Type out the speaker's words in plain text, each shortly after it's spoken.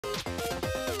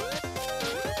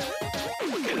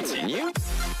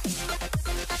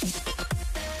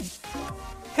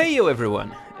Hey yo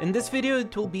everyone! In this video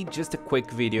it will be just a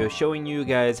quick video showing you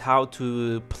guys how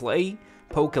to play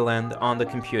Pokeland on the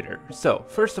computer. So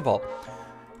first of all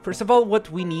what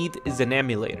we need is an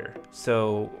emulator.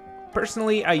 So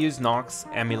personally I use Nox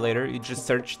Emulator. You just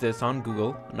search this on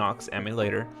Google, Nox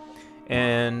Emulator,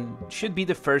 and should be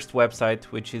the first website,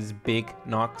 which is Big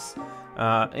Nox.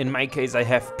 In my case I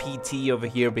have PT over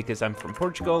here because I'm from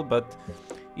Portugal, but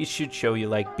it should show you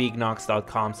like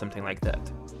bignox.com, something like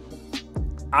that.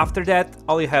 After that,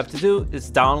 all you have to do is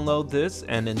download this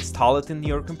and install it in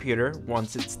your computer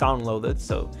once it's downloaded.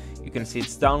 So you can see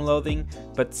it's downloading,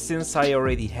 but since I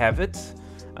already have it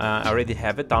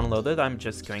downloaded, I'm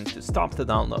just going to stop the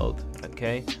download.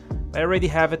 Okay, I already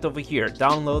have it over here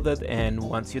downloaded, and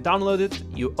once you download it,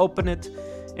 you open it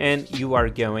and you are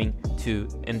going to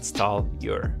install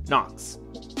your Nox.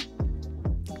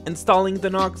 Installing the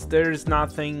Nox, there's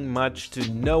nothing much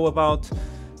to know about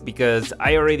because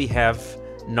I already have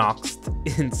Nox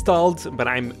installed, but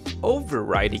I'm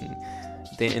overriding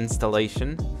the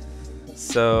installation,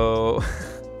 so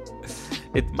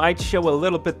it might show a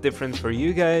little bit different for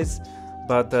you guys,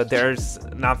 but there's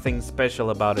nothing special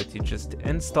about it. You just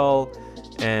install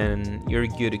and you're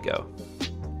good to go.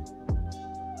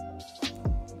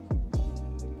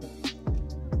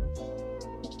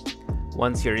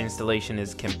 Once your installation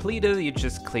is completed, you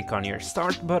just click on your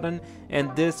start button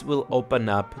and this will open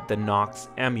up the Nox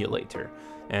Emulator.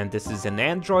 And this is an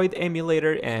Android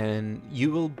emulator, and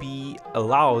you will be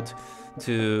allowed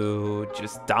to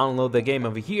just download the game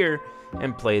over here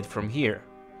and play it from here.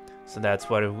 So that's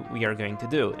what we are going to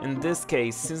do. In this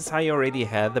case, since I already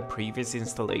had the previous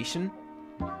installation,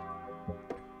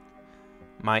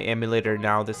 my emulator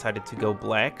now decided to go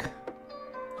black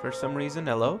for some reason.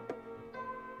 Hello?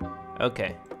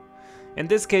 Okay. In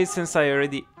this case, since I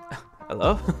already...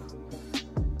 Hello?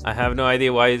 I have no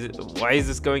idea why is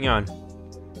this going on.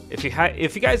 If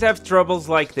you guys have troubles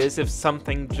like this, if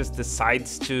something just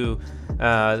decides to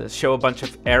show a bunch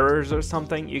of errors or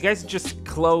something, you guys just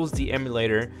close the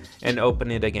emulator and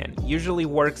open it again. Usually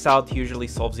works out, usually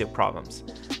solves your problems.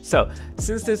 So,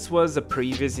 since this was a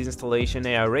previous installation,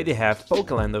 I already have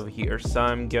Pokeland over here, so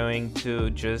I'm going to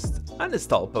just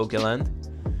uninstall Pokeland.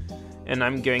 And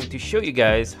I'm going to show you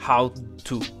guys how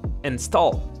to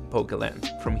install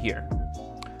Pokeland from here.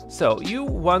 So you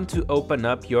want to open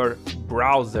up your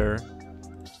browser,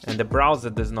 and the browser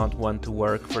does not want to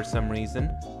work for some reason.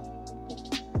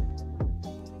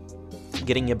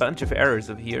 Getting a bunch of errors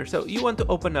over here. So you want to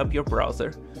open up your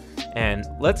browser, and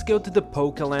let's go to the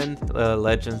Pokeland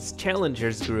Legends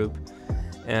Challengers group,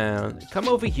 and come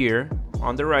over here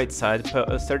on the right side,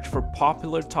 search for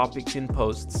popular topics in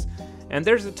posts, and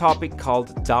there's a topic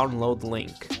called download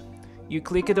link. You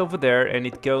click it over there and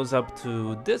it goes up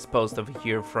to this post over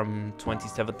here from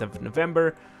 27th of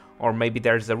November, or maybe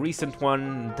there's a recent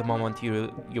one the moment you're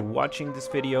watching this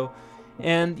video,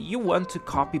 and you want to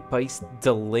copy paste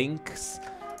the links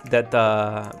that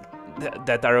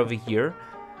are over here.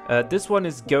 This one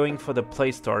is going for the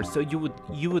Play Store, so you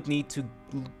would need to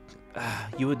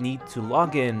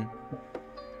log in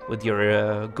with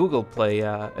your Google Play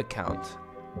account.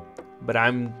 But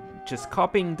I'm just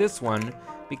copying this one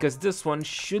because this one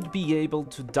should be able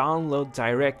to download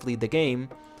directly the game,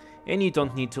 and you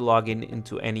don't need to log in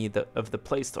into any of the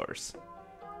Play Stores.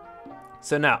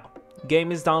 So now, game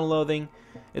is downloading.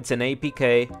 It's an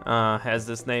APK, has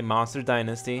this name Monster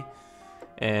Dynasty,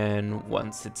 and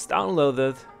once it's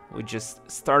downloaded, we just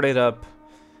start it up,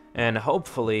 and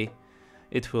hopefully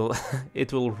it will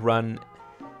it will run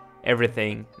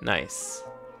everything nice.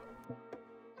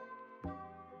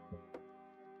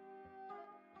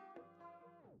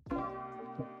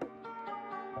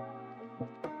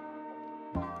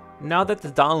 Now that the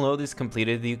download is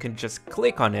completed, you can just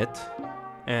click on it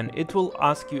and it will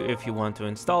ask you if you want to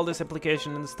install this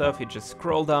application and stuff. You just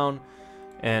scroll down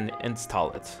and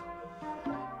install it.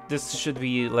 This should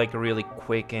be like a really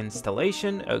quick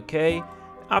installation. Okay,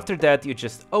 after that you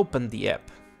just open the app.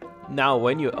 Now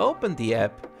when you open the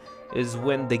app is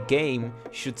when the game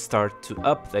should start to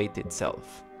update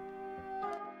itself.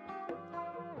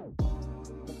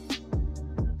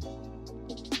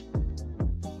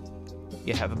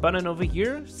 You have a button over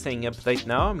here saying update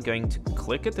now. I'm going to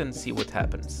click it and see what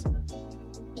happens.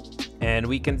 And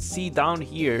we can see down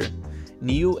here,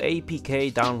 new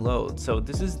APK download. So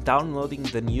this is downloading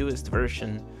the newest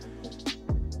version.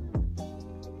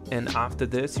 And after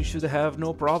this, you should have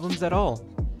no problems at all.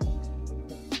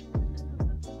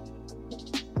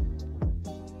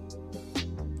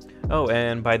 Oh,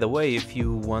 and by the way, if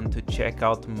you want to check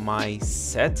out my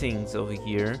settings over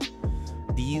here,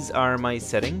 these are my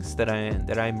settings that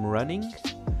I'm running,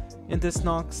 in this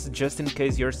Nox, just in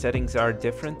case your settings are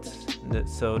different.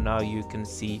 So now you can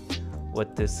see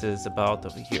what this is about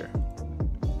over here.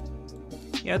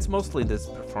 Yeah, it's mostly this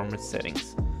performance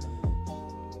settings.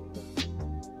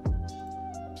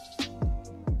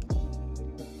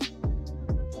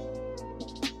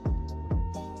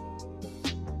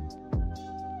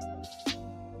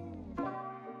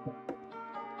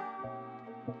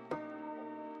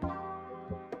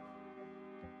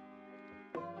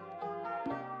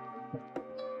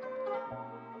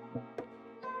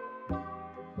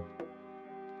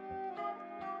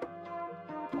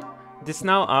 This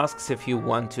now asks if you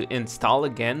want to install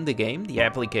again the game, the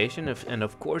application, and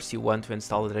of course you want to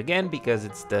install it again because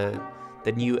it's the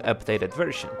new updated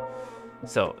version.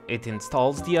 So it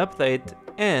installs the update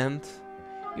and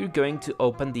you're going to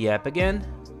open the app again,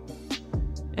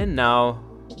 and now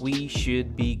we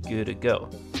should be good to go.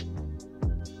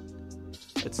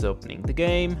 It's opening the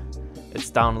game, it's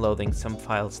downloading some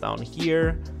files down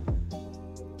here,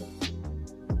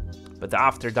 but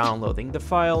after downloading the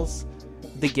files,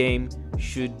 the game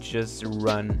should just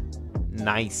run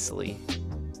nicely.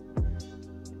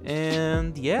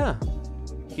 And yeah,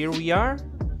 here we are,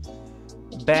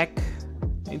 back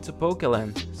into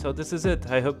Pokeland. So this is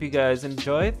it. I hope you guys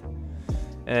enjoyed.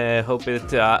 Hope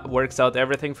it works out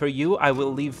everything for you. I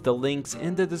will leave the links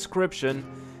in the description.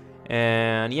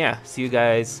 And yeah, see you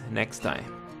guys next time.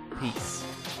 Peace.